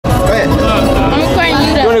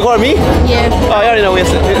Or me? Yeah. Oh, you already know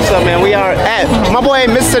what's up, man. We are at my boy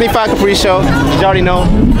Mr. 75 Capri Show. You already know.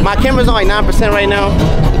 My camera's on like 9% right now,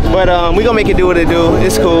 but we gonna make it do what it do.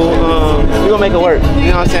 It's cool. We gonna make it work.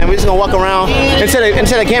 You know what I'm saying? We just gonna walk around until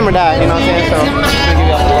the camera dies. You know what I'm saying? So.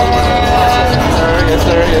 Yes,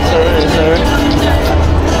 sir. Yes, sir. Yes,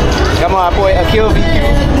 sir. Come on, boy. Akil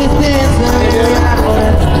VQ.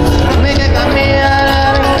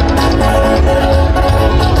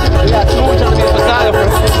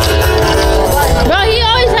 Bro, he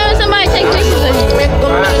always having somebody take pictures of him.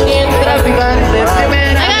 I got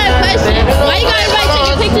a question. Why you got everybody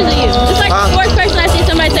taking pictures of you? It's like the fourth person I see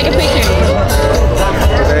somebody take a picture.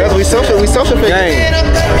 We social pictures.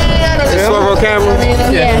 Swervo camera.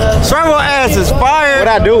 Yeah. Swervo ass is fire. What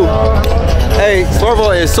I do? Hey,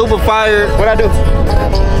 Swervo is super fire. What I do?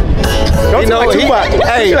 Don't He know what he.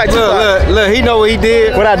 Hey, look, he know what he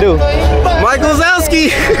did. What I do? Michael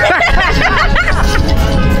Zowski.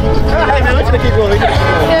 Hey man, we should keep going. Yeah,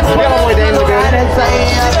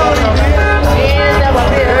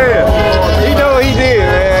 he know what he did,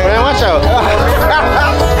 man. Man, watch out.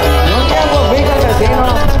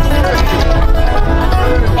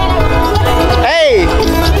 Hey.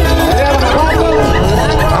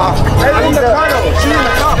 Hey, in the car though. She in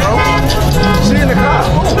the car, bro. She in the car.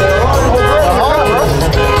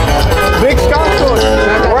 Big Scott story.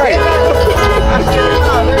 Right.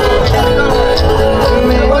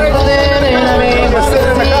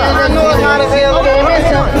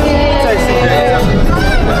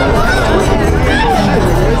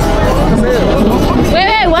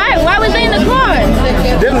 Wait, why was they in the car?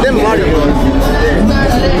 Them Marty boys.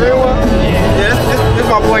 Yeah, this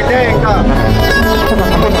my boy Dan car.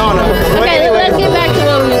 Okay, let's get back to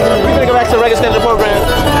what we were doing. We're gonna go back to the regular schedule program.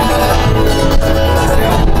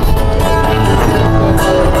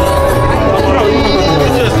 You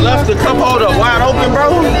just left the cup holder wide open, bro.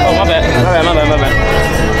 Oh, my bad. My bad.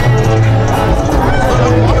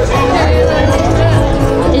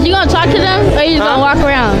 Is you gonna talk to them or are you just gonna walk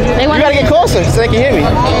around? They You want gotta get closer so they can hear me.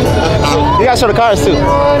 You gotta show the cars too.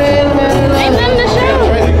 Ain't nothing to show.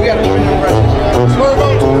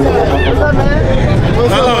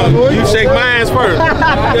 You shake mine first.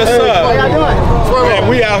 Yes, sir. How y'all doing? Man,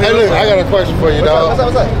 we out here. Hey, look, I got a question for you, dog.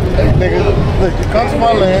 What's up? Nigga, look, you come to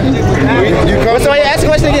my land. So ask the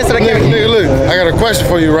question again so they can hear me. Nigga, look, I got a question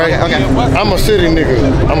for you, right? Okay. I'm a city nigga.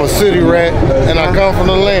 I'm a city rat, and I come from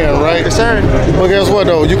the land, right? Yes, sir. But guess what,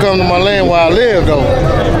 though? You come to my land where I live, though.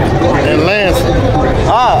 In Lansing.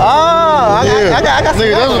 I got some.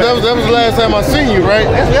 Nigga, that was the last time I seen you, right?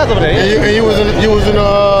 That's over there. And you was in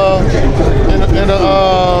the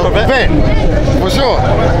Corvette. For sure.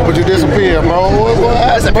 But you disappeared, bro. What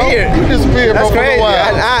happened, bro? Disappeared? You disappeared, bro. That's crazy. For a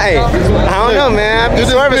while. I don't know, man. You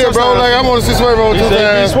disappeared, bro. Like, I want to see Swervo two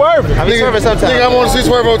times. I be swerving sometimes. Nigga, I want to see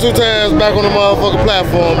Swervo two times back on the motherfucking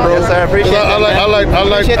platform, bro. Yes, sir. I appreciate that, man. I like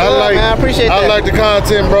the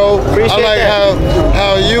content, bro. Appreciate I like that.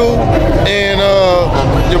 how you and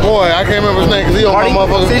your boy, I can't remember his name because he on Marty? my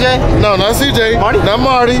motherfucker. CJ? No, not CJ. Marty? Not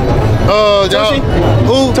Marty. Tucci?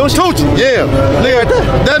 Who? Tucci. Yeah. Nigga,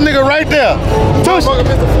 that nigga right there. Tucci.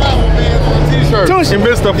 Mr. Flower Man on a t-shirt. Tucci,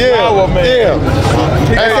 Mr. Flower Man. Yeah.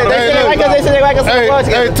 Hey,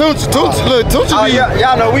 Tucci, look, Tucci be...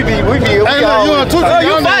 Y'all know we be. Hey, look, you on Tucci.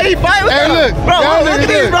 You fight. Hey, look. Bro, look at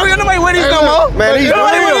these, bro. You nobody wear these no more. Man, these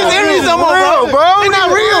nobody wear these earrings no more, bro. They not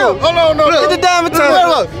real. Hold on, no. Look at the diamond time.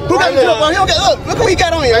 Look. Who got the bro? He don't get, look what he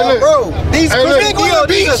got on here, bro. These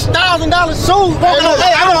 $1,000 shoes. Hey,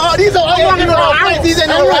 these are walking around. These ain't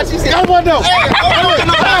no ratchets. Got one though. Hey,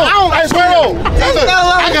 Swervo.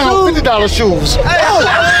 I got $50 shoes.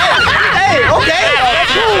 Hey, okay.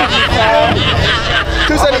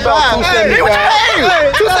 275. Hey,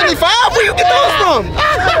 275. Where you get those from?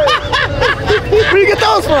 Where you get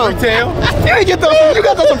those from? Retail. You ain't get those from. You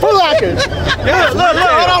got those from Foot Locker. Yeah, look,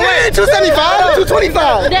 hold on, wait. 275,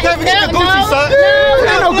 225. Can't forget the Gucci socks.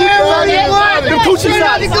 No. No Gucci socks. The Gucci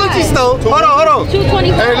socks. Gucci store. Hold on.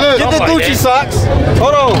 225. Hey, look. Get the Gucci socks.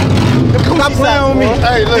 Hold on. Stop playing with me.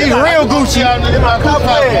 Hey, look. These real Gucci. Stop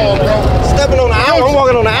playing, bro. Stepping on the ounce. I'm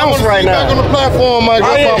walking on the ounce right now. Back on the platform, my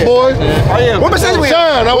boy. What percentage we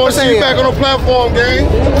Shine, I want to see you back on the platform, gang.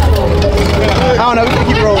 I don't know. We can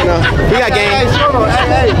keep rolling now. We got game.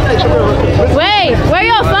 Wait, where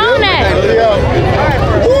your phone at?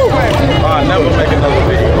 I'll never make another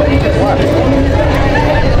video.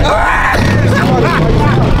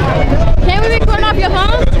 Can we record off your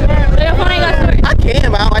phone? Or your phone ain't got storage? I can,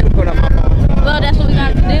 but I don't like recording on my phone. Well, that's what we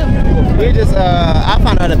got to do. We just, I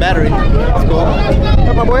found out the battery. That's cool.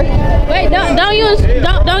 What's my boy? Wait, don't you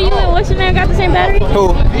and what's your name got the same battery?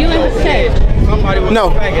 Who? You and Shay. Somebody was No.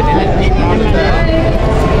 faggot and didn't eat on the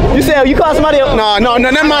You said you called somebody else? No,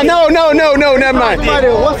 never mind. No, never mind.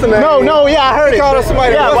 What's the name? No, yeah, I heard it. Called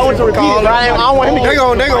somebody. Yeah, I want to repeat it. I don't want him to get.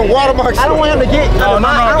 They gonna watermark. I don't want him to get. No,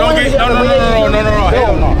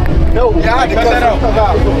 hell no. No, yeah, cut that out.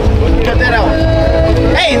 Cut that out.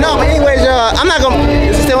 Hey, no, but anyways, I'm not gonna.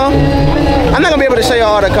 Is it still on? I'm not gonna be able to show you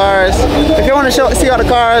all the cars. If you want to see all the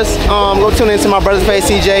cars, go tune into my brother's page,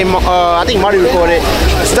 CJ. I think Marty recorded.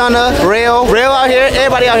 Stunner, Rail out here,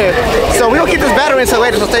 everybody out here. So we gonna keep this battery until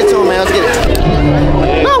later. So stay tuned, man. Let's get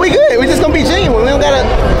it. No, we good. We just gonna be genuine. We don't gotta.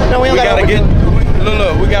 No, we don't gotta get.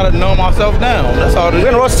 Look, we gotta numb ourselves down. That's all. We're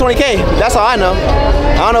on the road to 20K. That's all I know.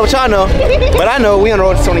 I don't know what y'all know, but I know we on the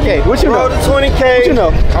road to 20K. What you know? Road to 20K. What you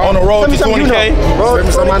know? On the road to 20K. Road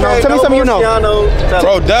to 20K. Tell me something you know.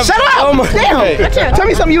 Bro, definitely. Shut up! Oh my Damn! Tell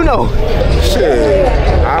me something you know. Shit.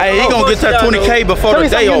 Hey, he gonna get that 20K before the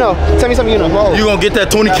day over. Tell me something you know. You gonna get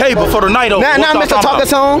that 20K before the night over. Now, Mr. Talker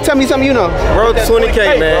Tone, tell me something you know. Road to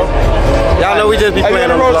 20K, man. Y'all know we just be playing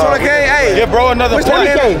on the road to 20K. Hey, yeah, bro, another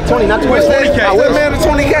 20K. 20, not 20. 20K. I wish. Man,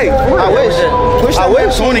 20K. I wish. I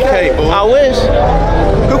wish. 20K, boy. I wish.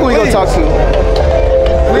 Who can we go talk to?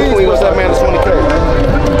 Who can we go to that man to 20K?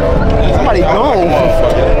 Somebody gone.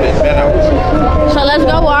 So let's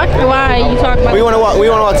go walk. Why you talking about? We wanna walk. We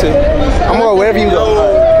wanna walk to. I'm going wherever you go.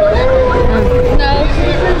 No.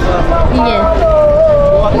 Yeah.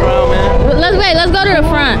 Walk around, man. Let's go to the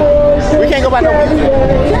front. We can't go by no music.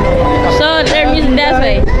 So their music that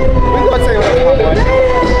way. We can go say what's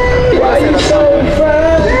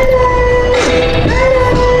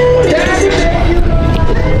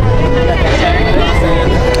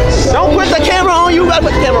Don't put the camera on you, gotta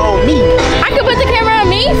put the camera on me. I can put the camera on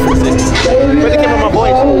me? Put the camera on my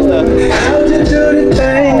boys and stuff.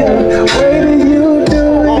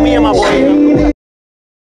 On me and my boy.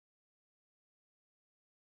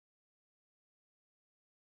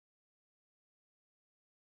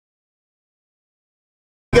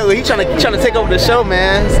 He trying to take over the show,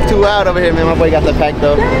 man. It's too loud over here, man. My boy got the pack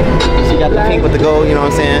though. She got the pink with the gold. You know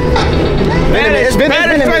what I'm saying? It's been a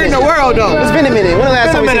minute in the world though. It's been a minute. When the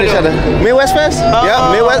last time we seen each other? Midwest Fest?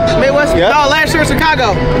 Yeah, Midwest. Yeah. No, last year in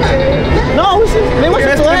Chicago. No,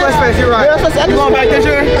 Midwest Fest. Midwest Fest, you're right. Midwest Fest. You going back this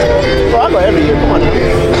year? Bro, I go every year. Come on now. We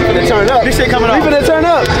finna turn up. This shit coming up. We finna turn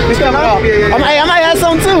up. This coming up. Yeah. I might have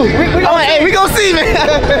some too. Hey, we gonna see, man.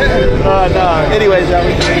 No. Anyways, y'all.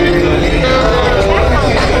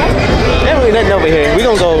 There ain't nothing over here. We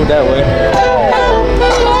gonna go that way.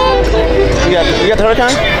 You got the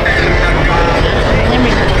Huracan?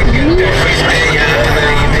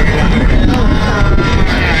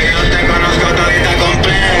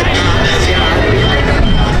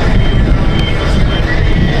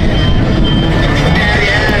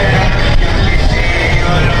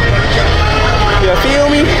 You feel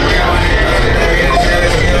me?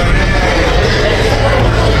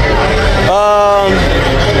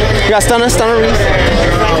 You got Stunner Reese.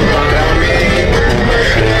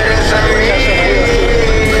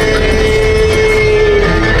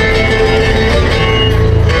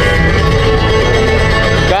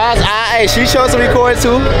 Hey, she chose to record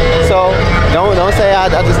too, so don't say I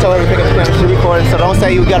just told her to pick up the camera. She recorded, so don't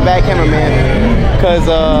say you got a bad cameraman, cause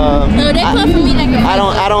no, they come for me. They can. I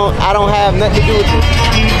don't have nothing to do with you.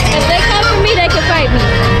 If they come for me, they can fight me.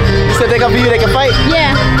 You said they come for you, they can fight.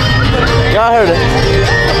 Yeah. Y'all heard it.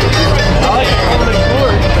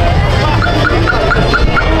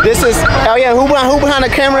 This is who behind the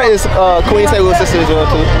camera is Queen Saywood's sister as well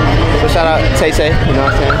too. So shout out Tay, you know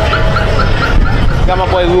what I'm saying. Got my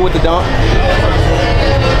boy Woo with the dunk.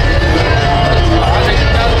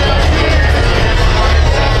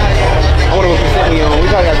 I wonder what percent we on. We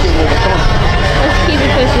probably got 2 moving. Come on. Let's keep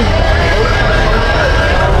it pushing.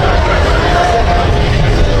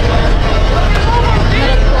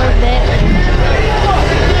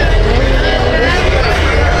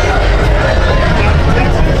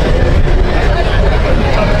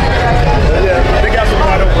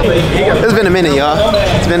 It's been a minute, y'all.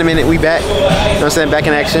 It's been a minute. We back. You know what I'm saying? Back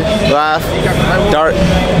in action. Live. Dark. You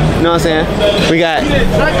know what I'm saying? We got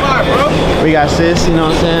sis, you know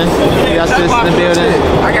what I'm saying? We got sis in the building.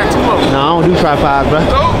 I got 2 more. No, I don't do tripod, bro.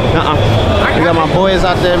 We got my boys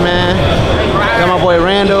out there, man. Got my boy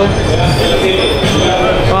Randall.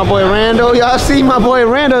 Y'all see my boy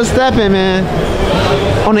Randall stepping, man.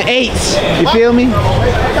 On the 8s. You feel me?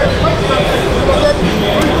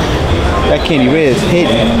 That Kenny Riz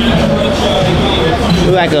hitting.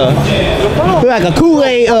 Look like a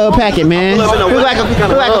Kool-Aid packet, man. Look like a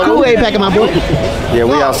Kool-Aid packet, my boy. Yeah,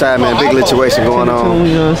 we outside, man. Big situation going on.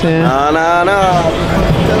 You know what I'm saying? No.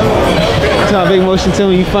 It's all Big Motion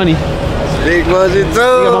Tune. You funny. Big Muzzy too. We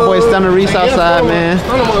got my boy Stunner Reese outside, man.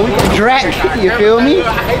 Drac, you feel me?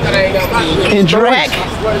 And Drac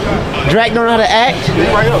don't know how to act.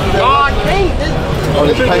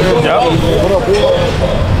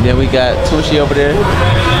 Then we got Tushi over there.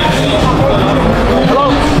 Hello.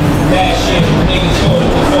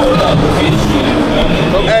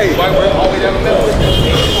 Hey.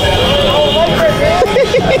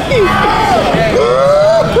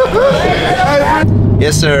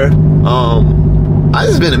 Yes, sir.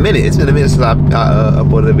 It's been a minute. It's been a minute since I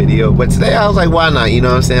uploaded a video, but today I was like, why not? You know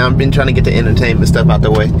what I'm saying? I've been trying to get the entertainment stuff out the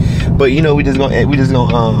way, but you know, we just gonna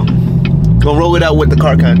roll it out with the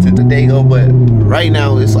car content today, though. But right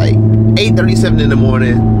now it's like 8:37 in the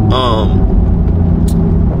morning.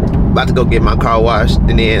 About to go get my car washed,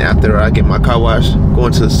 and then after I get my car washed,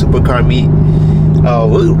 going to the supercar meet.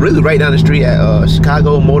 Really right down the street at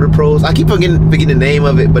Chicago Motor Pros. I keep forgetting the name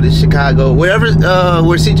of it, but it's Chicago. Where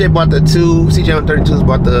CJ bought the CJ 132s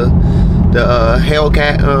bought the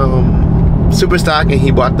Hellcat super stock, and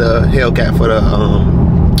he bought the Hellcat for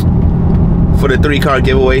the 3-car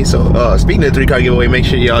giveaway. So speaking of the 3-car giveaway, make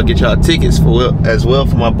sure y'all get y'all tickets as well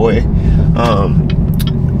for my boy.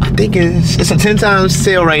 I think it's a 10 times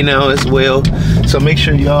sale right now as well, so make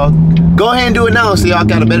sure y'all go ahead and do it now so y'all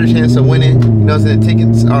got a better chance of winning. You know what I'm saying? The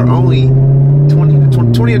tickets are only $20 or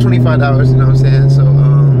 $25, you know what I'm saying? So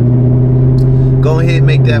go ahead and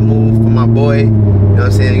make that move for my boy. You know what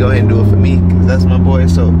I'm saying? Go ahead and do it for me, because that's my boy.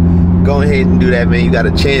 So go ahead and do that, man. You got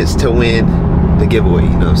a chance to win the giveaway, you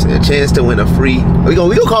know what I'm saying? A chance to win a free. We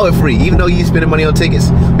gonna call it free, even though you spending money on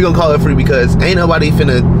tickets. We gonna call it free because ain't nobody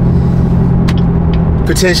finna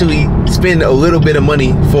potentially spend a little bit of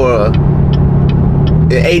money for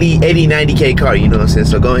an 80, 90K car, you know what I'm saying?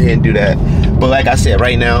 So go ahead and do that. But like I said,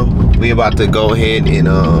 right now, we about to go ahead and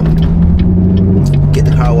get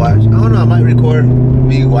the car washed. I don't know, I might record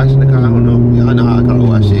me washing the car, I don't know. Y'all know how a car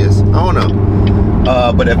wash is. I don't know.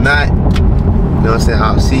 But if not, you know what I'm saying,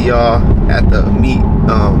 I'll see y'all at the meet.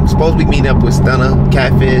 Supposed to be meeting up with Stunner,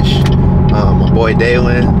 Catfish, my boy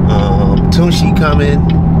Dalen, Tunshi coming.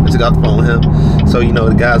 I just got the phone with him, so you know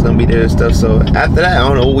the guy's gonna be there and stuff. So after that, I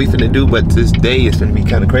don't know what we finna do, but this day is gonna be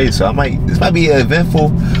kind of crazy. So this might be an eventful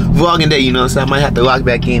vlogging day, you know what I'm saying? I might have to lock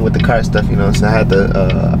back in with the car stuff, you know what I'm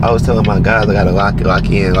saying? I was telling my guys I gotta lock back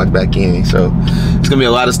in. So it's gonna be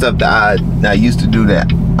a lot of stuff that I used to do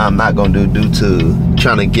that I'm not gonna do due to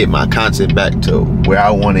trying to get my content back to where I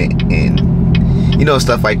want it, and you know,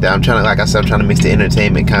 stuff like that. I'm trying to mix the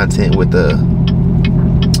entertainment content with the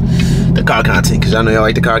car content, because I know y'all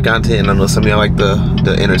like the car content, and I know some of y'all like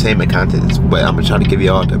the entertainment content, but I'm gonna try to give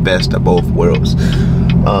y'all the best of both worlds.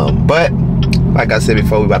 But like I said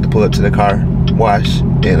before, we about to pull up to the car wash,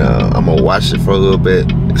 and I'm gonna wash it for a little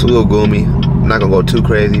bit. It's a little gloomy. I'm not gonna go too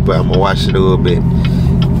crazy, but I'm gonna wash it a little bit.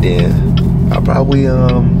 Then I'll probably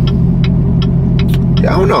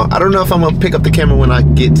yeah, I don't know if I'm gonna pick up the camera when I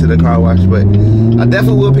get to the car wash, but I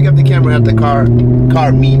definitely will pick up the camera at the car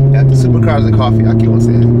meet, at the Supercars and Coffee. I keep on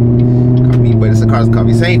saying car meet, but it's a Cars and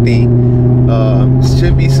Coffee, same thing. It's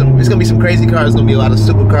gonna be some crazy cars. It's gonna be a lot of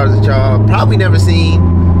supercars that y'all probably never seen.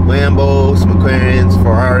 Lambos, McLarens,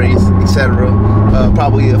 Ferraris, etc.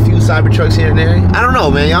 Probably a few Cybertrucks here and there. I don't know,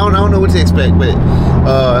 man. I don't know what to expect, but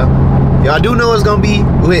y'all do know it's gonna be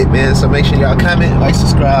lit, man. So make sure y'all comment, like,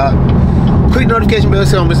 subscribe, click the notification bell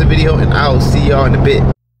so you don't miss a video, and I'll see y'all in a bit.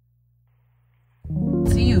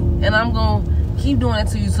 To you, and I'm gonna keep doing it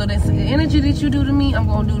to you. So that's the energy that you do to me, I'm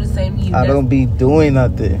gonna do the same to you. I don't be doing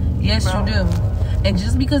nothing. Yes, you do. And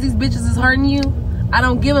just because these bitches is hurting you, I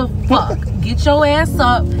don't give a fuck. Get your ass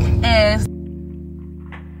up and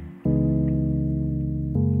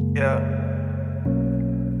Yeah.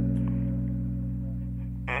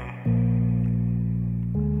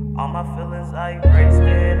 All my feelings, I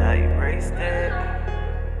erased it.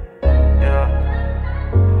 Yeah.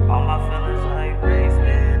 All my feelings, I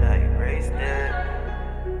erased it.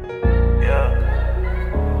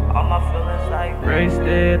 Yeah. All my feelings,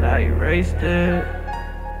 I erased it.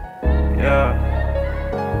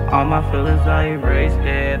 Yeah. All my feelings, I erased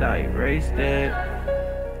it.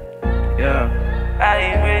 Yeah.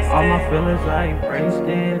 All my feelings, I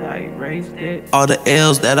erased it. All the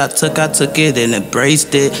L's that I took it and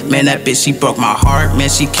embraced it. Man, that bitch, she broke my heart, man,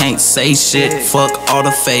 she can't say shit. Fuck all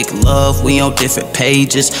the fake love, we on different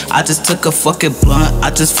pages. I just took a fucking blunt,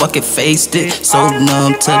 I just fucking faced it. So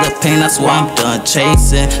numb to the pain, that's why I'm done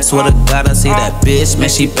chasing. Swear to God, I see that bitch, man,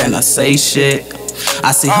 she better say shit.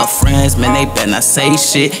 I see her friends, man, they better not say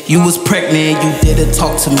shit. You was pregnant, you didn't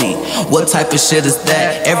talk to me. What type of shit is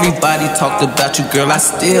that? Everybody talked about you, girl, I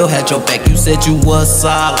still had your back. You said you was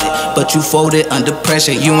solid, but you folded under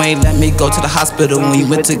pressure. You ain't let me go to the hospital when you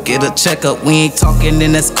went to get a checkup. We ain't talking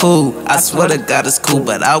and that's cool, I swear to God it's cool.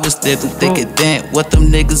 But I was there through thick and thin. What them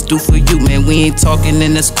niggas do for you, man, we ain't talking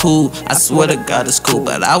and that's cool. I swear to God it's cool,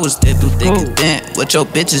 but I was there through thick and thin. What your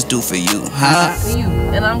bitches do for you, huh? For you,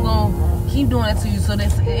 and I'm gonna keep doing that to you. So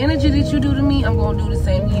that's the energy that you do to me, I'm gonna do the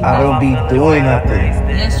same to you. I don't be doing nothing.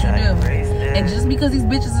 Yes, you do. And just because these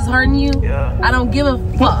bitches is hurting you, I don't give a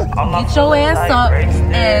fuck. Get your ass up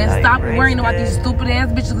and stop worrying about these stupid ass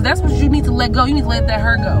bitches. Cause that's what you need to let go. You need to let that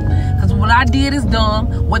hurt go. Cause what I did is dumb.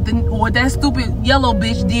 What that stupid yellow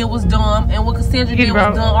bitch did was dumb. And what Cassandra did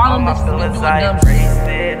was dumb. All them bitches been doing dumb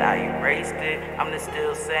shit. I erased it. I'm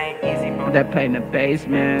still saying easy, bro. That play in the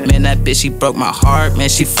basement. Man, that bitch, she broke my heart. Man,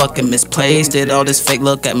 she fucking misplaced it. All this fake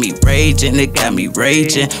look got me raging. It got me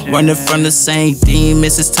raging. Running from the same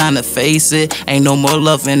demons. It's time to face it. Ain't no more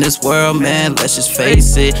love in this world, man. Let's just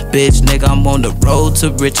face it. Bitch, nigga, I'm on the road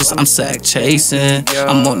to riches. I'm sack chasing.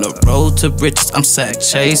 I'm on the road to riches. I'm sack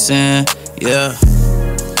chasing. Yeah.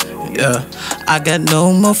 Yeah, I got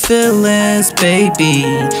no more feelings, baby.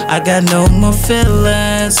 I got no more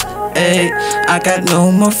feelings, ayy. I got no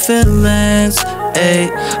more feelings, ayy.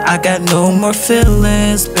 I got no more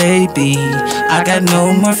feelings, baby. I got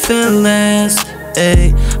no more feelings,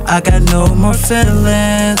 ayy. I got no more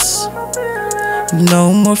feelings,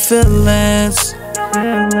 no more feelings.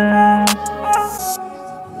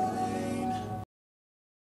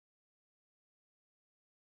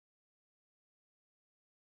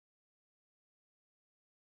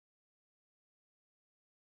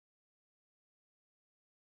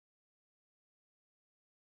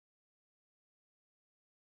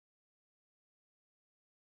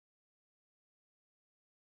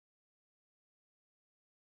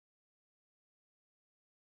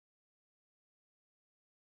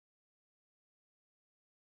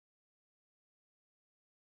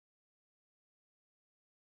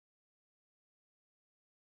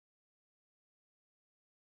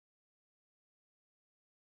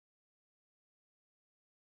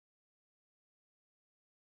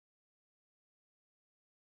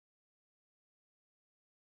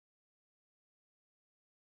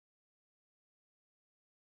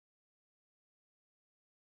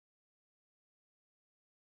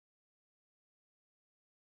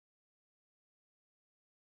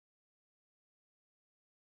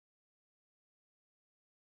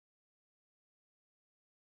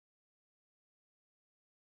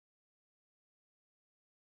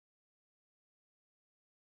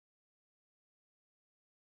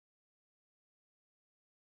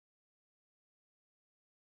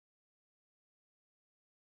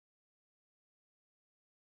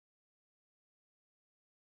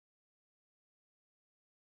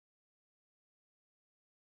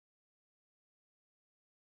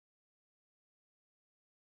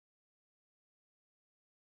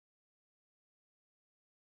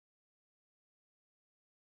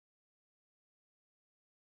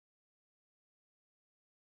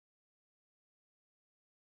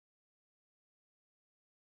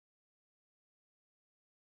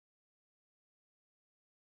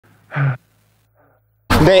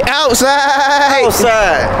 They outside.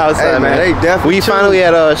 Hey, man. They definitely. We finally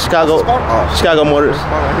at Chicago Motors.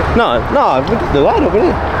 No, the light over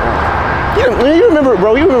there. You remember,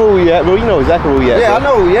 bro? You remember where we at, bro? You know exactly where we at. Yeah, bro. I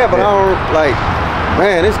know where we at, but I don't like.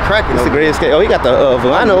 Man, it's cracking. It's the greatest skate. Oh, he got the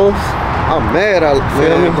Villanos. I'm mad.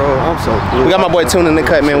 Feel me, bro? I'm so blue. We got my boy Tune in the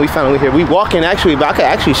cut, man. We finally here. We walking actually, but I could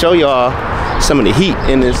actually show y'all some of the heat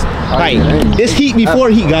in this. Like, this heat before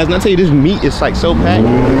heat, guys. And I tell you, this meat is like so packed.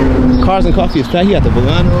 Cars and Coffee is packed. He got the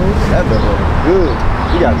Villanos. That look good.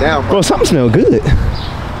 You got down. Bro, something smell good.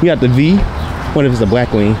 You got the V. What if it's a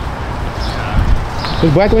Blackwing?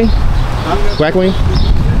 It's Blackwing? Blackwing?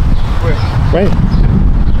 Where? Right.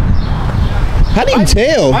 How do you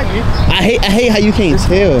tell? I hate how you can't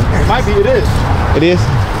tell. It might be. It is. It is?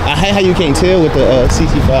 I hate how you can't tell with the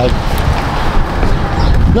CT5.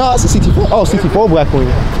 No, it's a CT4. Oh, CT4 Blackwing.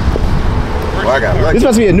 Well, I got lucky. This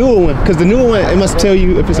must be a newer one, because the newer one, it must tell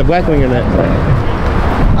you if it's a Blackwing or not.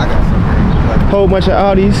 I got some whole bunch of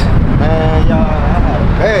Audis. Man, y'all, I had a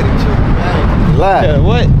bad choosing. Lie. Yeah,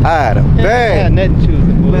 what? I had a bad. I had nothing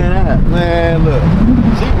choosing. Man, look.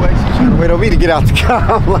 She trying to wait on me to get out the car.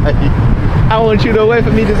 I'm like, I want you to wait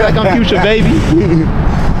for me just like I'm Future, baby. Hey,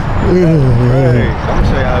 I'm gonna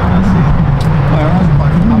show y'all how I see.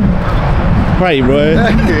 Right, bro.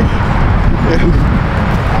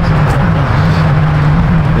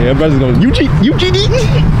 Yeah, brother's going UGD.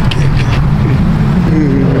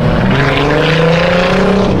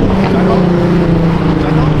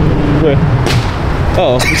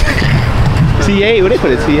 Oh. TA, where they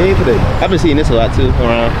put it? TA for the. I've been seeing this a lot too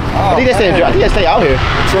around. I think they stay out here.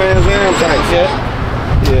 Trans Am tanks. Yeah.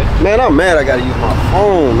 Yeah. Man, I'm mad I gotta use my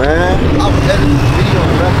phone, man. I'm editing this video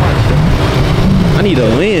and that's my shit. I need a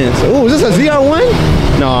lens. Oh, is this a ZR1?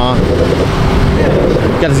 Nah.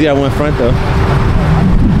 Got a ZR1 front though.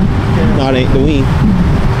 No, it ain't the wing.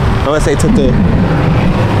 I'm gonna say took the.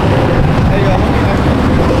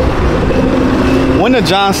 When the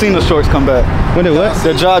John Cena shorts come back? When the what?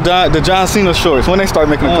 The John Cena shorts. When they start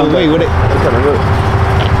making them come wait, back? what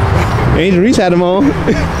Angel Reese had them on.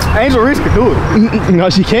 Angel Reese could do it. No,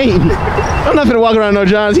 she can't. I'm not gonna walk around no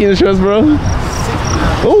John Cena shorts, bro.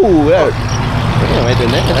 Ooh, that. Damn, right there.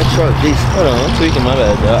 That truck, geez. Hold on, I'm tweaking my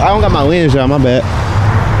bad, though. I don't got my lens, y'all, my bad.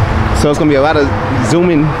 So it's gonna be a lot of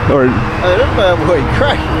zooming or. Hey, this bad boy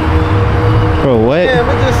cracking. Bro, what? Man,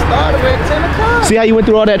 we just started at 10 o'clock. See how you went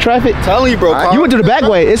through all that traffic? Telling you, bro. You went through the back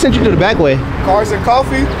way. It sent you to the back way. Cars and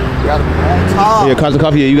coffee. You gotta be on top. Yeah, cars and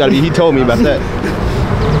coffee. Yeah, you gotta be. He told me about that.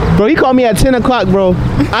 Bro, he called me at 10 o'clock, bro.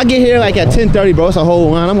 I get here like at 10:30, bro. It's a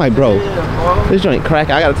whole line. I'm like, bro, this joint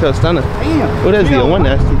crack. I gotta tell Stunner. Damn. What is the one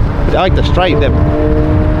nasty? I like the stripe that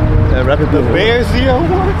rapid. The Bears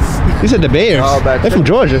ZR1s? He said the Bears. Oh, They're from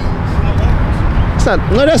Georgia. It's not.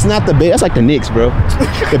 No, that's not the Bears. That's like the Knicks, bro.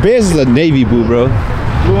 The Bears is a Navy blue, bro.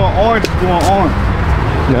 Blue and orange, blue and orange.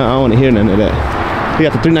 No, I don't want to hear none of that. We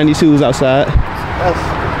got the 392s outside. That's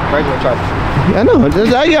regular traffic. I know. I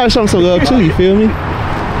gotta show them some love too. You feel me?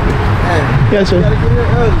 Yeah, sure.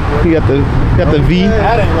 You got the V.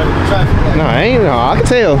 That ain't regular traffic. No, I ain't. No, I can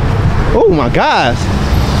tell. Oh my gosh.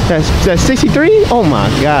 That's 63. Oh my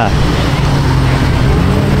god.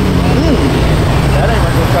 That ain't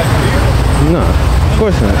regular traffic either. No, of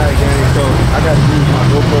course not. Alright, gang, so I got to use my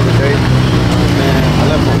GoPro today. Man, I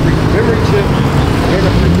left my freaking memory chip. And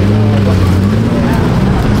a freaking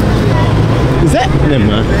Is that? Never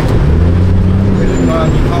mind.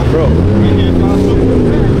 Bro.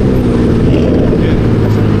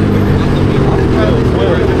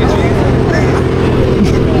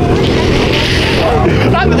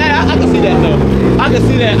 I can see that though. I can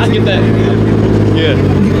see that. I get that. Yeah.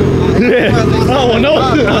 Yeah. I don't know.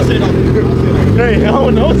 Hey, I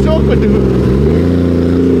don't know what's up with you.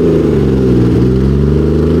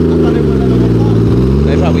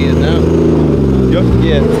 They probably is now.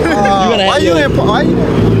 Yeah. why you in? Why you?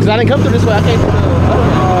 Because I didn't come through this way. I came through the other way.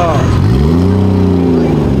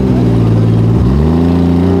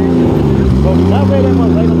 Not right in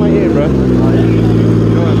my ear, bro.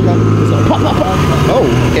 Pop, pop, pop. Oh,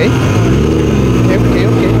 okay. Okay.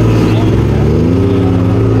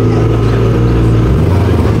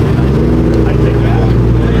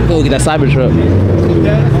 Go get that Cybertruck.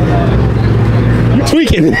 You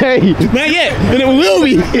tweaking? Hey, not yet. And it will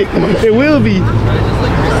be. It will be.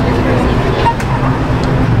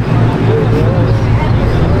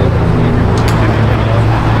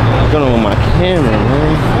 What's going on with my camera,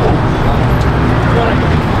 man?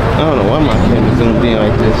 I don't know why my camera's gonna be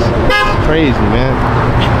like this. It's crazy, man.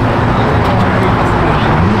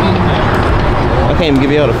 I can't even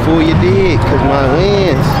give y'all the fool you did, cause my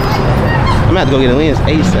lens. I'm gonna have to go get a lens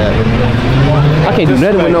ASAP. I can't do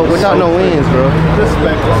nothing without no lens, bro.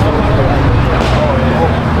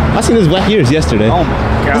 I seen this Black Years yesterday. Oh my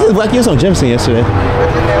god. This is Black Years on Jefferson yesterday.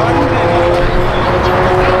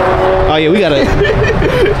 Oh yeah, we gotta.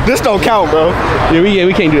 This don't count, bro. Yeah,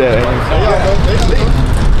 we can't do that.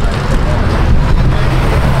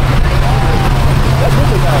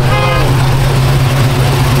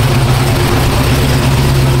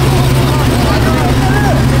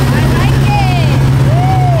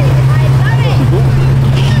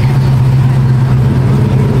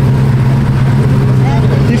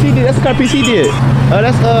 That's the car PC did. Oh,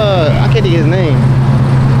 that's I can't think of his name.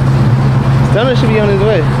 Stunner should be on his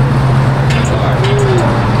way.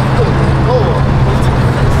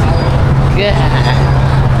 Yeah.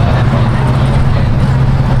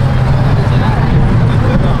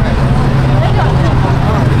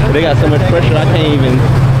 They got so much pressure I can't even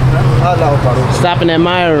stop and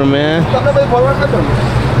admire them, man.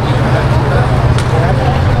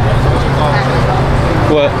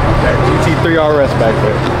 What? GT3 RS back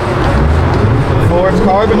there. Forged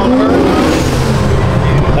carbon on her.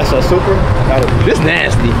 That's a super. This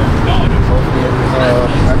nasty.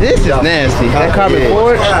 This is nasty. That carbon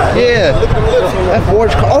forged? Yeah. That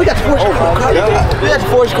forged carbon. Oh, he got the forged carbon. He got the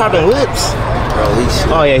forged carbon lips.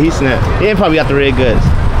 Oh yeah, he snapped. He ain't probably got the red guts.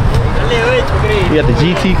 He got the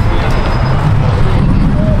GT.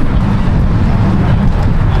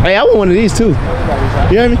 Hey, I want one of these too.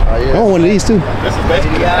 You hear me? I want one of these too. This is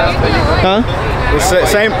basically Huh?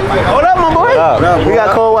 same. What up, my boy? We got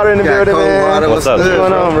cold water in the building, man. What's up, What's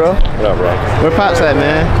going on, bro? What up, bro? Where Pops at,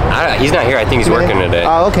 man? He's not here. I think he's working today.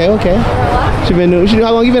 Oh, okay.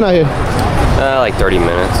 How long you been out here? Like 30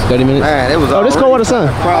 minutes. 30 minutes? Man, it was this cold water, son.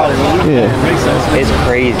 Yeah. It's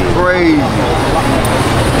crazy. Crazy.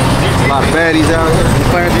 A lot of baddies out here.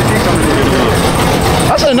 Clarence, you see something?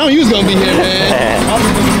 I should have known you was gonna be here, man.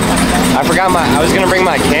 I forgot I was gonna bring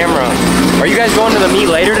my camera. Are you guys going to the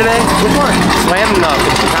meet later today? Which one? Slam Dunk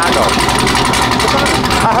in Chicago.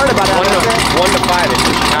 I heard about that. 1 to 5 in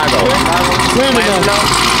Chicago. Slam Dunk.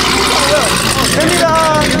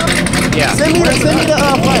 Yeah. Send me the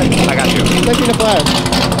flyer. I got you. Send me the flyer.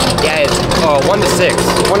 Yeah, it's 1 to 6.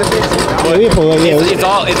 1 to 6. Yeah,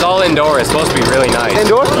 It's all indoor. It's supposed to be really nice.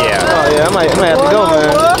 Indoor? Yeah. Oh yeah, I might have to go,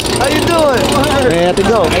 man. How you doing? I have to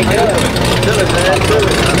go.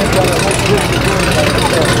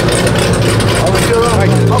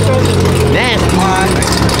 Nasty.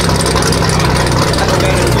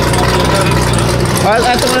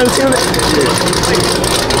 That's the one I was feeling.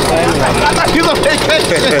 He's on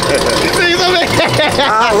vacation. He's on vacation.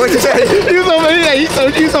 What you say?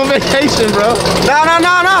 He's on vacation, bro. No.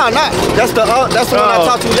 That's the one I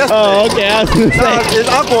talked to yesterday. Oh, okay. I was gonna say. It's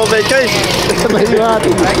Uncle on vacation.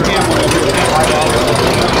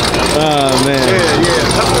 Oh man. Yeah.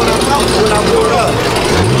 That's what I talked to when I pulled up.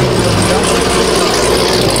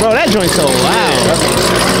 Bro, that joint's so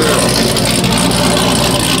loud.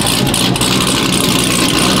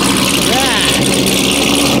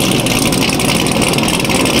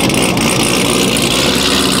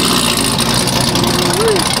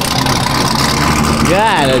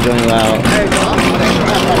 God, that joint loud.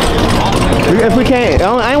 If we can't,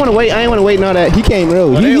 I ain't want to wait. I ain't want to wait and all that. He came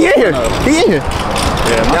early. He in here.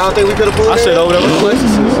 Yeah, y'all think we could have pulled I sit over there with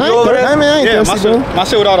Alexis. I ain't thirsty, bro. My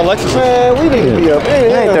shit without Alexis. Man, we need to be up. I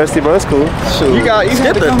ain't thirsty, bro. It's cool. You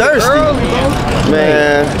had to come thirsty. early,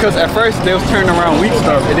 Man. because at first they was turning around weak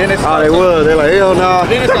stuff, and then it's Oh, they was. They're like, hell no.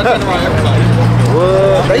 then it's turning around everybody.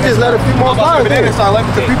 Well, they just let a few more cars But then in. it's not left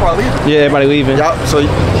because people are leaving. Yeah, everybody leaving. Y'all,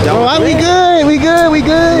 We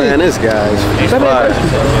good. man, this guy's fire.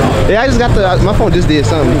 Yeah, I just got my phone just did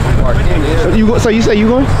something. So you say you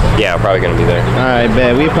going? Yeah, I'm probably gonna be there. All right,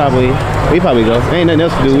 bet. We probably go. Ain't nothing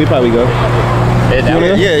else to do. We probably go. Yeah.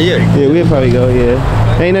 We'll probably go. Yeah.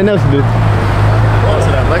 Ain't nothing else to do. So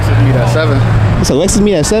that Lexus meet at 7. So Lexus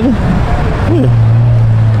meet at 7?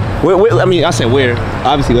 Where? I mean, I said where.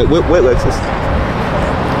 Obviously, where Lexus?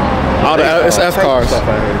 It's F cars.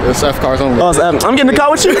 It's F cars only. Oh, I'm getting in the car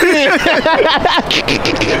with you. I'm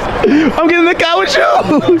getting in the car with you.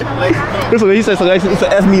 This is what he said. So it's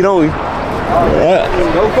an F meet only.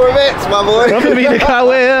 No Corvettes, my boy. I'm gonna be in the car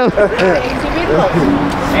with him.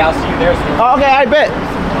 Hey, I'll see you there. Oh, okay, I bet.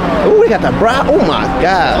 Oh, we got the bra. Oh my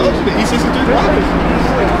God. The E63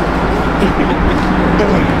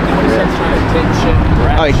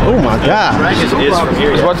 Oh my God. What's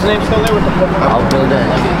his name? I'll build that.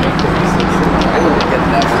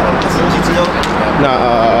 No,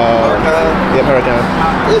 yeah, Hurricane.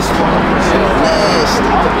 This one is nasty.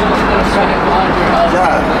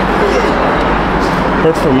 God.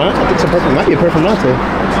 Performante? I think it's a Performante. Might be a Performante.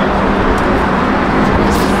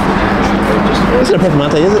 Isn't it a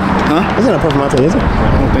Performante, is it? Huh? Isn't it a Performante, is it? I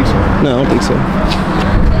don't think so. No, I don't think so.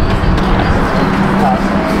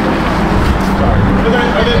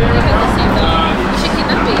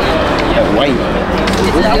 Yeah, white.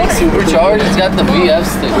 It's supercharged. It's got the VF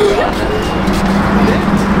sticker on it.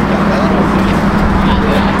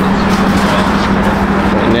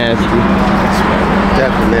 Nasty.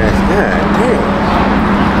 Definitely nasty. God damn.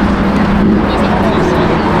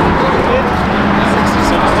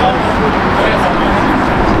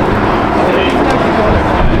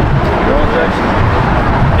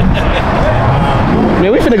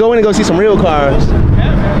 Man, we finna go in and go see some real cars.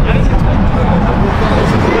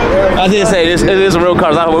 I did say this. It is some real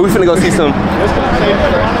cars. We finna go see some.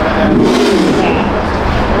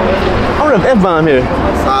 I wonder if F-Bomb here.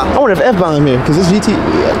 I wonder if F-Bomb here, cause this GT.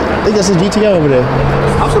 They got some GTR over there.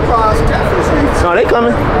 I'm surprised. Oh, they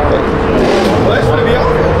coming. Well, it's gonna be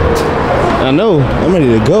over. I know. I'm ready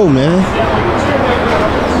to go, man.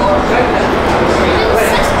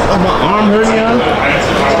 Oh, my arm hurting, y'all.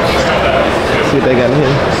 See what they got in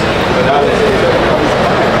here.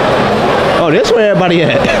 Oh, this where everybody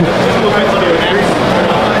at.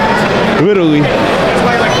 Literally.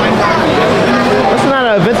 That's not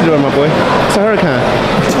an Aventador, my boy. It's a Huracan.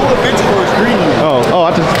 It's all Aventador is green.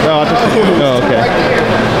 Okay.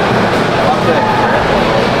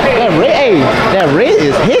 That red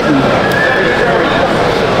is hitting.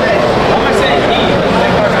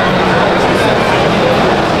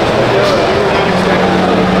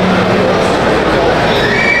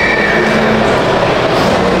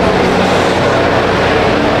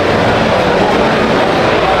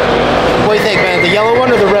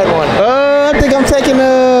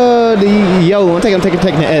 think I'm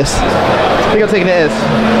taking the S. I think I'm taking the S.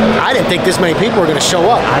 I didn't think this many people were gonna show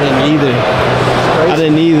up. I didn't either. I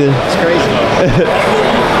didn't either. It's crazy.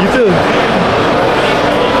 You too.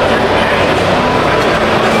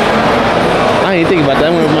 I ain't think about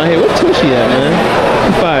that one in my head. What Tushy at, man?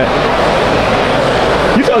 I'm fine.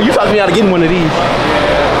 You taught me how to get one of these.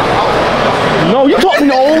 No, you taught me.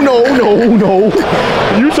 No.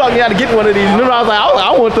 You taught me how to get one of these. Remember, I was like,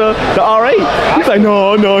 I want the R8. He's like,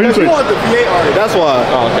 no. He's You like, want the V8 R8, that's why.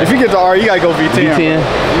 Oh, okay. If you get the R, you gotta go V10. V10.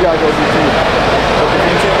 You gotta go V10.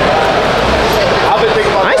 I've been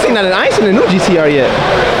thinking about I ain't seen the new GTR yet.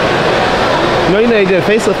 No, you know they did a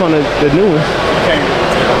facelift on the new one. You can't.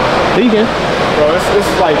 Yeah, you can. Bro, it's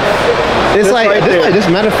like... It's like, right there. this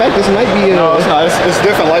matter of fact, this might be No, it's not. It's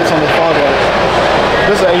different lights on the fog lights.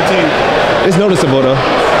 This is an 18. It's noticeable though.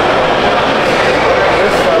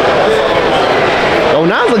 Oh,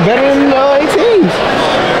 now look better than 18s.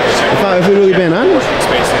 If we're really being honest.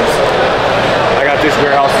 I got this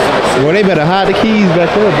warehouse. Well, they better hide the keys back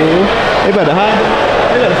there, dude. They better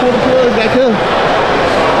pull the plugs back here.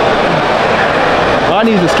 All I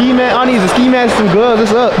need is a ski mask, some gloves.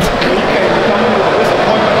 It's up.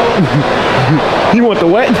 You want the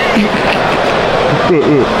wet?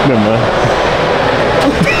 Never mind.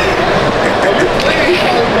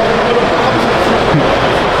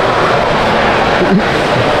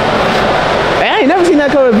 Hey, I ain't never seen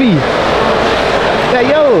that color V. Hey,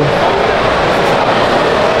 yo.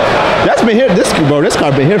 That's been here. This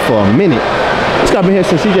car been here for a minute. This car been here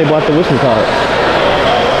since CJ bought the Wishing card.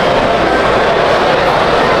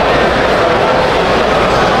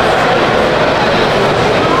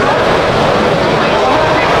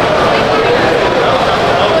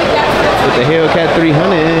 The Hellcat 300.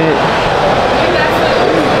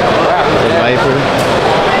 The Viper.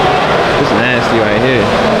 It's nasty right here.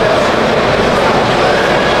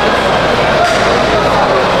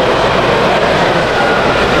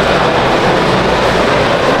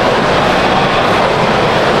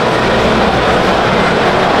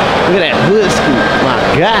 Look at that hood scoop. My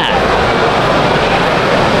God.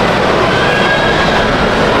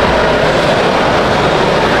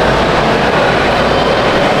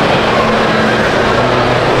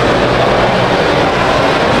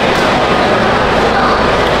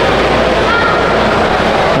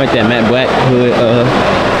 Like that matte black hood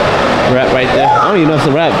wrap right there. I don't even know if it's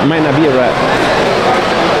a wrap. It might not be a wrap.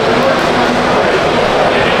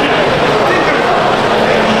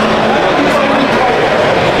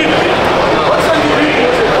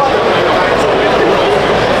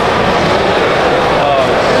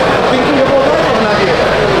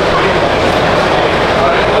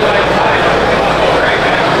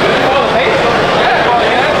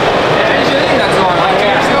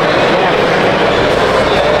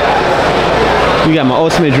 We got my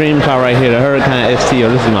ultimate dream car right here, the Huracan STO.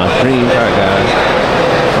 This is my dream car, guys.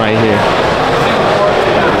 Right here.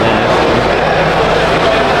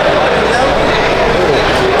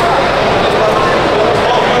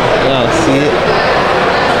 Y'all see it?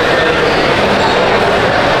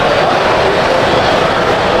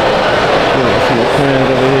 See the cans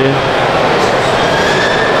over here.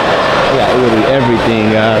 We got literally everything,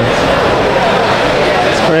 guys.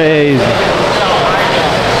 It's crazy.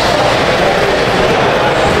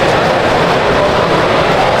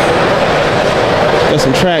 Got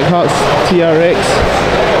some Trackhawks TRX.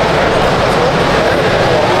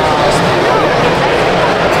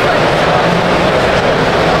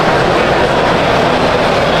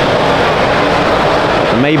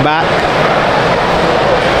 Maybach.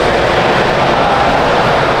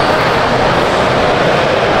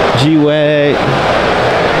 G-Wag.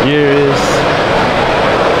 Urus.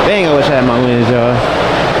 Dang, I wish I had my wins, y'all.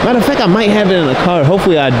 Matter of fact, I might have it in the car.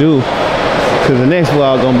 Hopefully I do. Because the next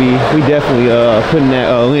vlog gonna be, we definitely putting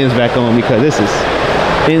that lens back on because this is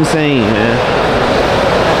insane, man.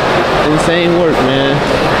 Insane work, man.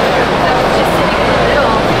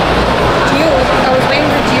 I was waiting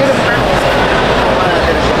for Gio to practice.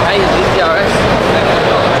 How is DRS?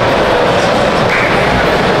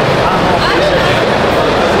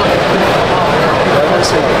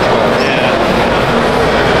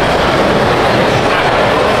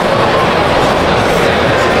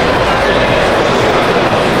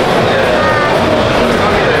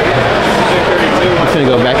 I'm finna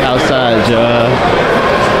go back outside, y'all.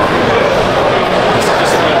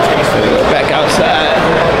 Back outside.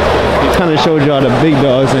 I kind of showed y'all the big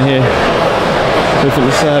dogs in here. We're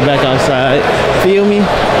finna slide back outside. Feel me?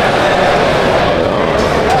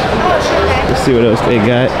 Let's see what else they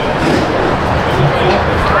got.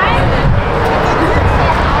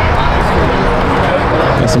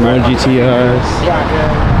 Got some more GTRs.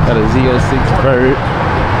 Got a Z06 Bird.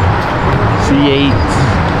 C8.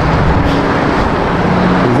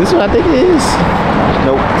 Is this what I think it is?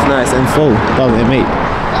 Nope, it's not. It's M4. I thought it was M8.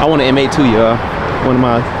 I want an M8 too, y'all. One of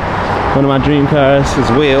my dream cars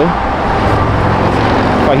as well.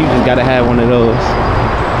 Like you just gotta have one of those.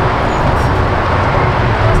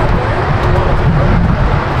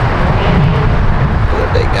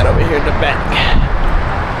 What they got over here in the back?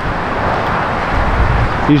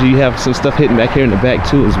 Usually you have some stuff hidden back here in the back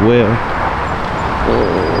too as well.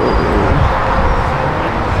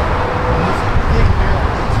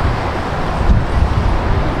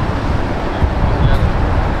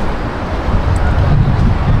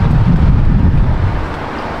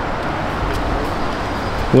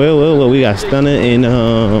 Well, we got Stunner and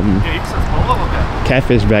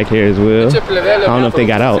Catfish back here as well. I don't know if they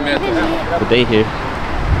got out, but they here.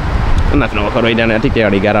 I'm not gonna walk all the way down there. I think they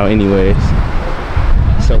already got out anyways.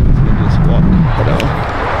 So we just walk. Hold on.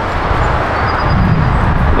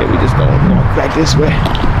 Yeah, we just gonna walk back this way.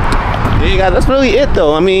 Yeah, guys, that's really it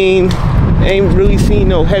though. I mean, ain't really seen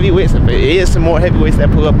no heavyweights. If it is some more heavyweights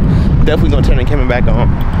that pull up, definitely gonna turn the camera back on.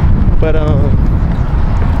 But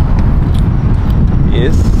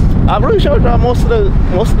yes, I really showed y'all most of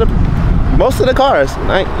the cars.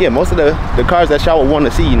 Like, yeah, most of the cars that y'all would want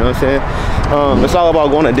to see. You know what I'm saying? It's all about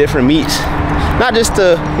going to different meets, not just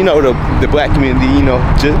the the black community.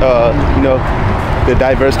 Just the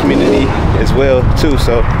diverse community as well too.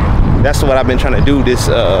 So that's what I've been trying to do this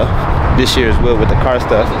year as well with the car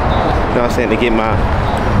stuff. You know what I'm saying? To get my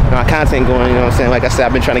content going. You know what I'm saying? Like I said,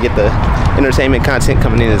 I've been trying to get the entertainment content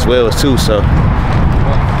coming in as well too. So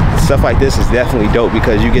stuff like this is definitely dope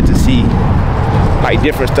because you get to see like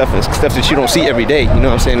different stuff and stuff that you don't see every day. You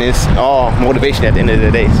know what I'm saying? It's all motivation at the end of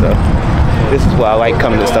the day. So this is why I like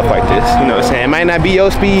coming to stuff like this. You know what I'm saying? It might not be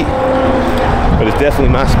your speed, but it's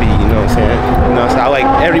definitely my speed. You know what I'm saying? You know, so I like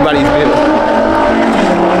everybody's build.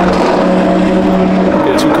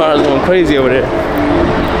 The two cars going crazy over there.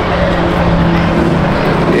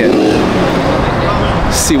 Yeah.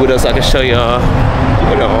 See what else I can show y'all.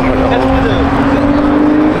 Hold on.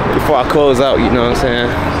 Before I close out, you know what I'm saying?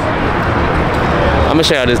 I'm gonna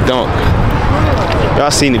show y'all this dunk.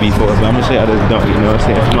 Y'all seen it before, but I'm gonna show y'all this dunk, you know what I'm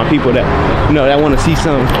saying? For my people that, that want to see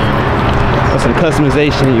some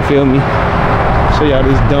customization, you feel me? Show y'all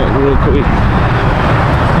this dunk real quick.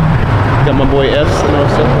 Got my boy F, you know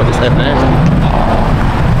what I'm saying? This F nasty.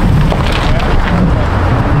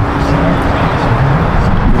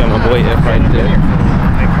 Got my boy F right there.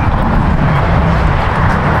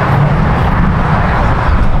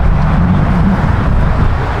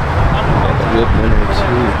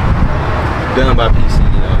 Done by PC,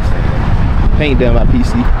 you know what I'm saying? Paint done by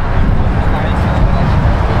PC.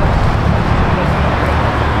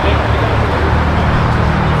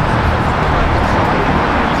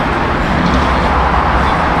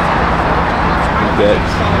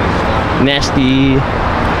 That's nasty.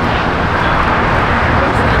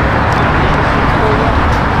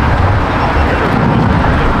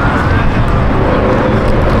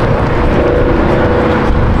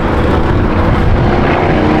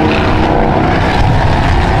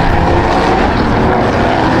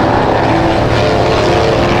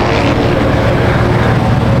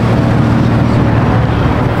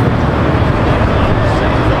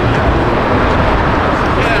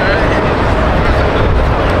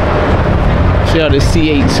 Shout out to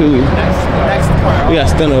C8 too. We got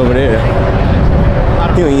Stunner over there.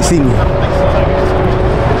 He don't even see me.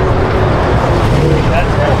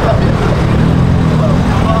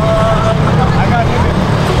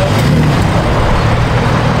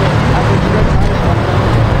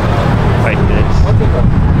 Like this.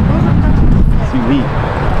 See me.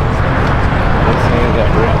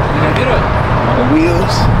 The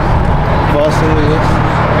wheels. Boston wheels.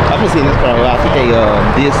 I've been seeing this car a lot. I think they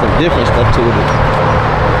did some different stuff to it.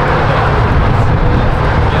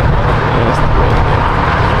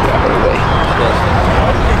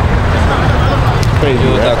 Crazy,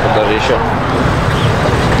 right?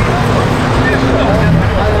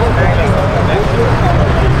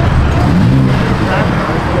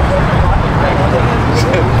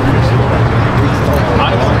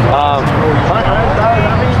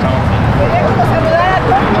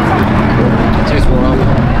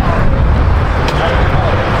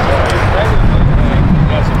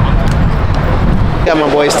 Got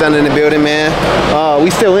my boy Stunner in the building, man. We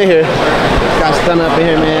still in here. Got Stunner up in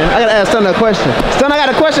here, man. I gotta ask Stunner a question. Stunner, I got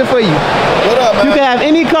a question for you. What up, man? You can have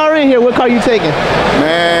any car in here. What car you taking?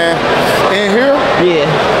 Man, in here? Yeah.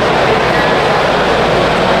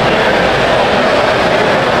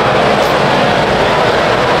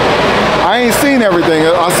 I ain't seen everything.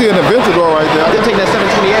 I see an Aventador right there. I'll take that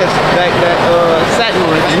 720S.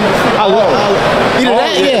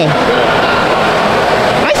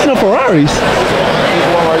 Ferraris.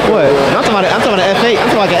 What? I'm talking about an F8.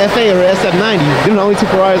 I'm talking about an F8 or an S790. Them the only two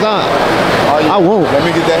Ferraris I won't. Let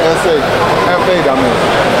me get that F8. F8, I mean.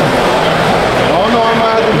 I don't know. I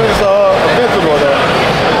might have to miss Invincible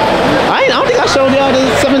though. I don't think I showed y'all the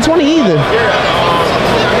 720 either.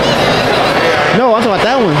 No, I'm talking about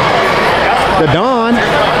that one. The Dawn.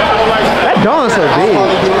 That Dawn's so big.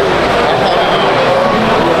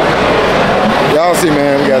 Y'all see,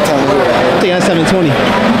 man, we got time to do it. I think that's 720.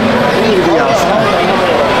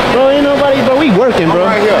 Bro, ain't nobody, bro. We working, bro.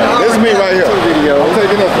 Right here. This is me right here. I'm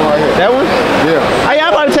taking this one right here. That one? Yeah.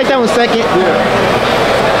 I'll probably take that one second.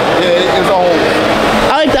 Yeah. Yeah, it's on.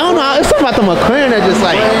 I don't know. It's something about the McLaren that just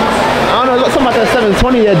like, I don't know. Something about that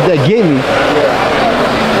 720 that get me.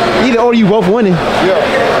 Yeah. Either or you both winning. Yeah.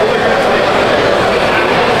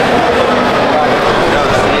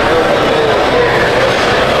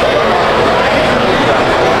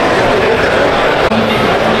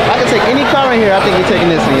 Here, I think we're taking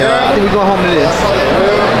this one, y'all. I think we're going home to this.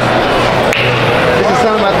 This is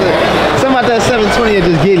something about that 720 that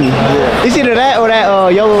just get me. It's either that or that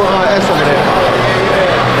yellow S over there.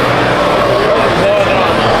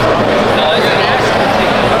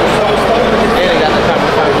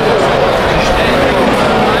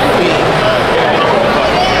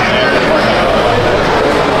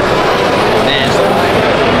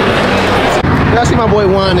 Y'all see my boy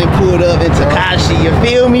Juan and pulled up in Takashi, you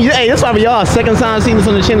feel me? Hey, that's probably y'all second time seeing this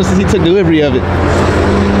on the channel since he took delivery of it.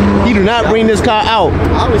 He do not bring this car out.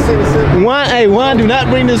 I always say the same. Juan, do not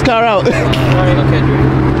bring this car out.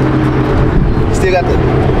 Still got the,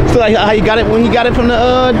 still like how you got it when he got it from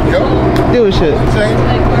the dealership.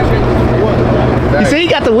 He said he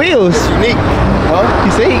got the wheels. It's unique. Huh?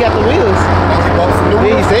 He said he got the wheels.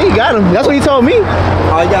 Yeah, he said he got them. That's what he told me.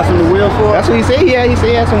 Oh, you got some new wheels for it? That's what he said. Yeah, he said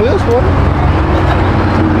he had some wheels for it.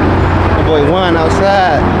 My boy Juan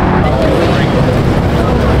outside.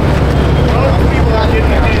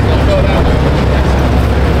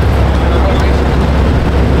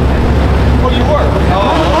 Where you work?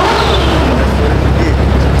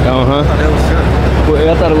 Uh-huh. Well,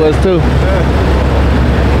 I thought it was too.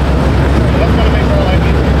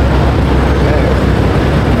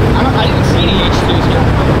 I didn't see any H2s here.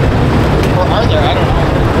 Or are there? I don't know.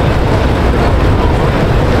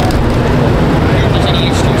 If there's any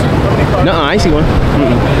H2s here. No, I see one.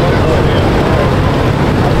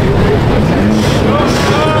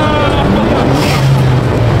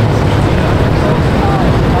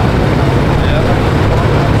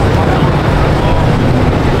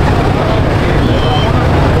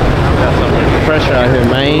 Pressure out here,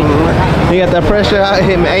 man. You got that pressure out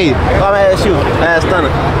here, man. Hey, I'm gonna ask you,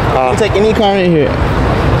 Stunner. You take any car in here?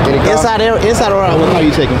 Inside or out, what car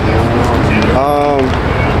you taking?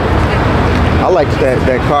 I like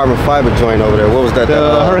that carbon fiber joint over there. What was that?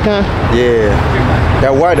 The Huracan? Yeah.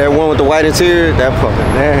 That one with the white interior, that fucking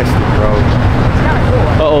nasty, bro.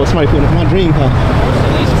 Uh-oh, somebody putting my dream car.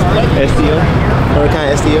 STO?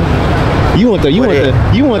 Huracan STO? You want the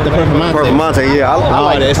Performante. Performante, yeah. I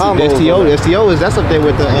like the STO. The STO that's up there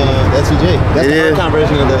with the SVJ. That's the Huracan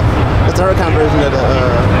version of the. That's the Huracan version of the.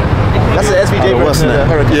 That's the SVJ version of the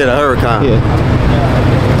Huracan. Yeah, the Huracan. Yeah.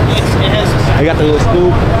 I got the little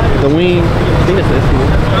scoop, the wing. I think that's the STO.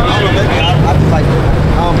 I just like the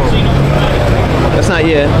combo. That's not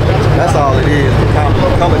yet. That's all it is. The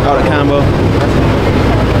combo. Oh, the combo.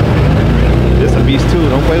 This a beast too.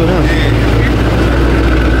 Don't play with him.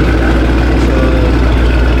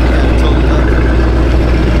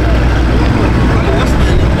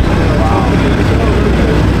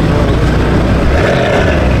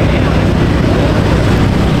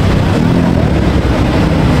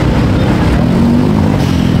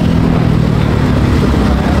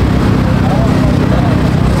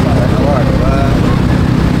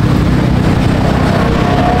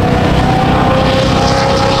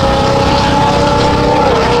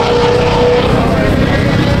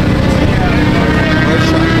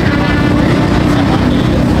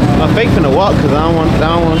 Cause I don't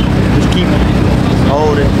want just keep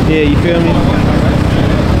holding. Yeah, you feel me? I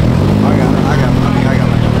got like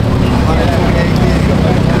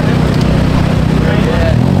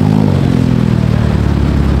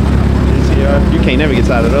 128. You can't never get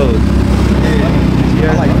tired of those.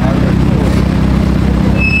 Yeah.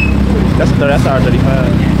 That's R35.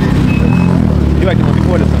 You like the one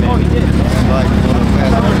before this one? Oh, you did.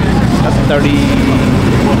 That's a 30.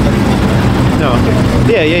 No.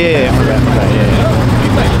 Yeah. My bad.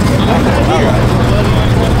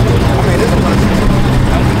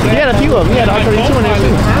 He had a few of them. He had R32 in there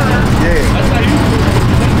too.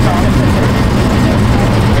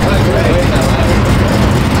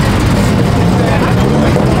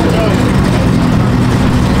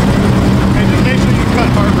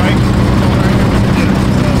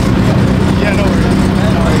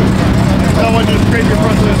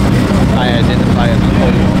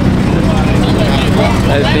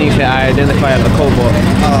 That thing that I identify as a cobalt.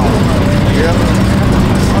 Yeah.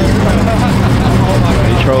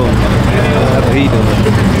 He trolling. That's what he doing.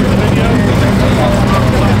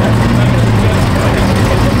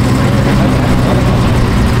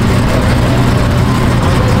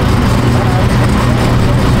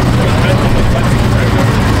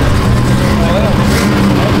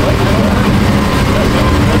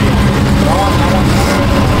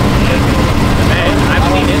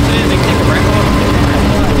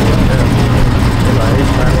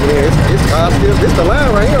 It's the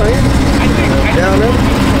line right here, ain't it? Down there?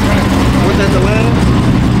 Was that the line?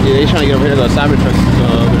 Yeah, they trying to get over here. Go cyber trucks.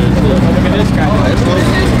 Look at this guy. Let's go.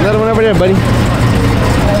 Another one over there, buddy.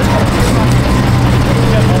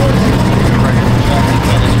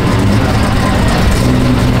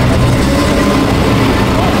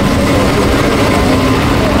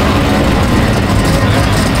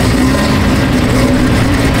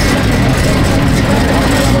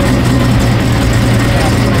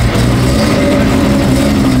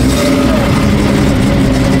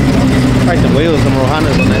 The wheels, some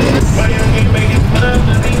Rohanas on that.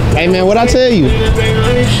 Hey man, what I tell you?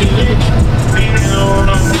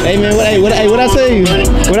 Hey man, what I tell you?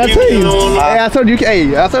 What I tell you?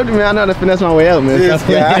 Hey, I told you, man, I know how to finesse my way out, man. Stop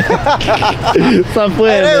playing. Stop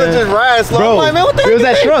playing, They man. was just riding slow. Bro, I'm like, man, what the it was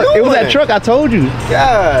heck that they truck. doing? It was that truck. I told you.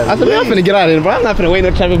 God. I said, man, I'm finna get out of here, bro. I'm not finna wait no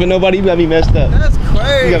traffic for nobody. You got me messed up. That's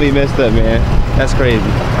crazy. You got me messed up, man. That's crazy.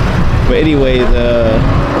 But anyways,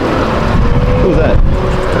 who was that?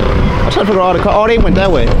 I'm trying to figure out all the cars. Oh, they went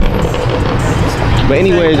that way. But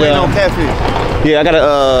anyways, waiting on catfish. yeah, I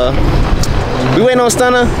gotta we waiting on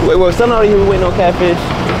Stunner. Well, Stunner already here. We waiting on catfish.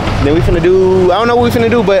 Then we finna do. I don't know what we finna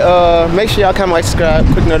do, but make sure y'all comment, like, subscribe,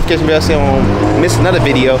 click notification bell so you don't miss another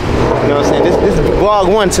video. You know what I'm saying? This is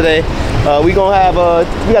vlog 1 today. We gonna have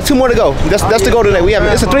we got 2 more to go. That's to go today. We have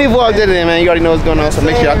it's a 3 vlog today, man. You already know what's going on. So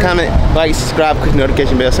make sure y'all comment, like, subscribe, click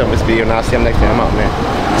notification bell so you don't miss this video. And I'll see you next time. I'm out,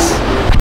 man.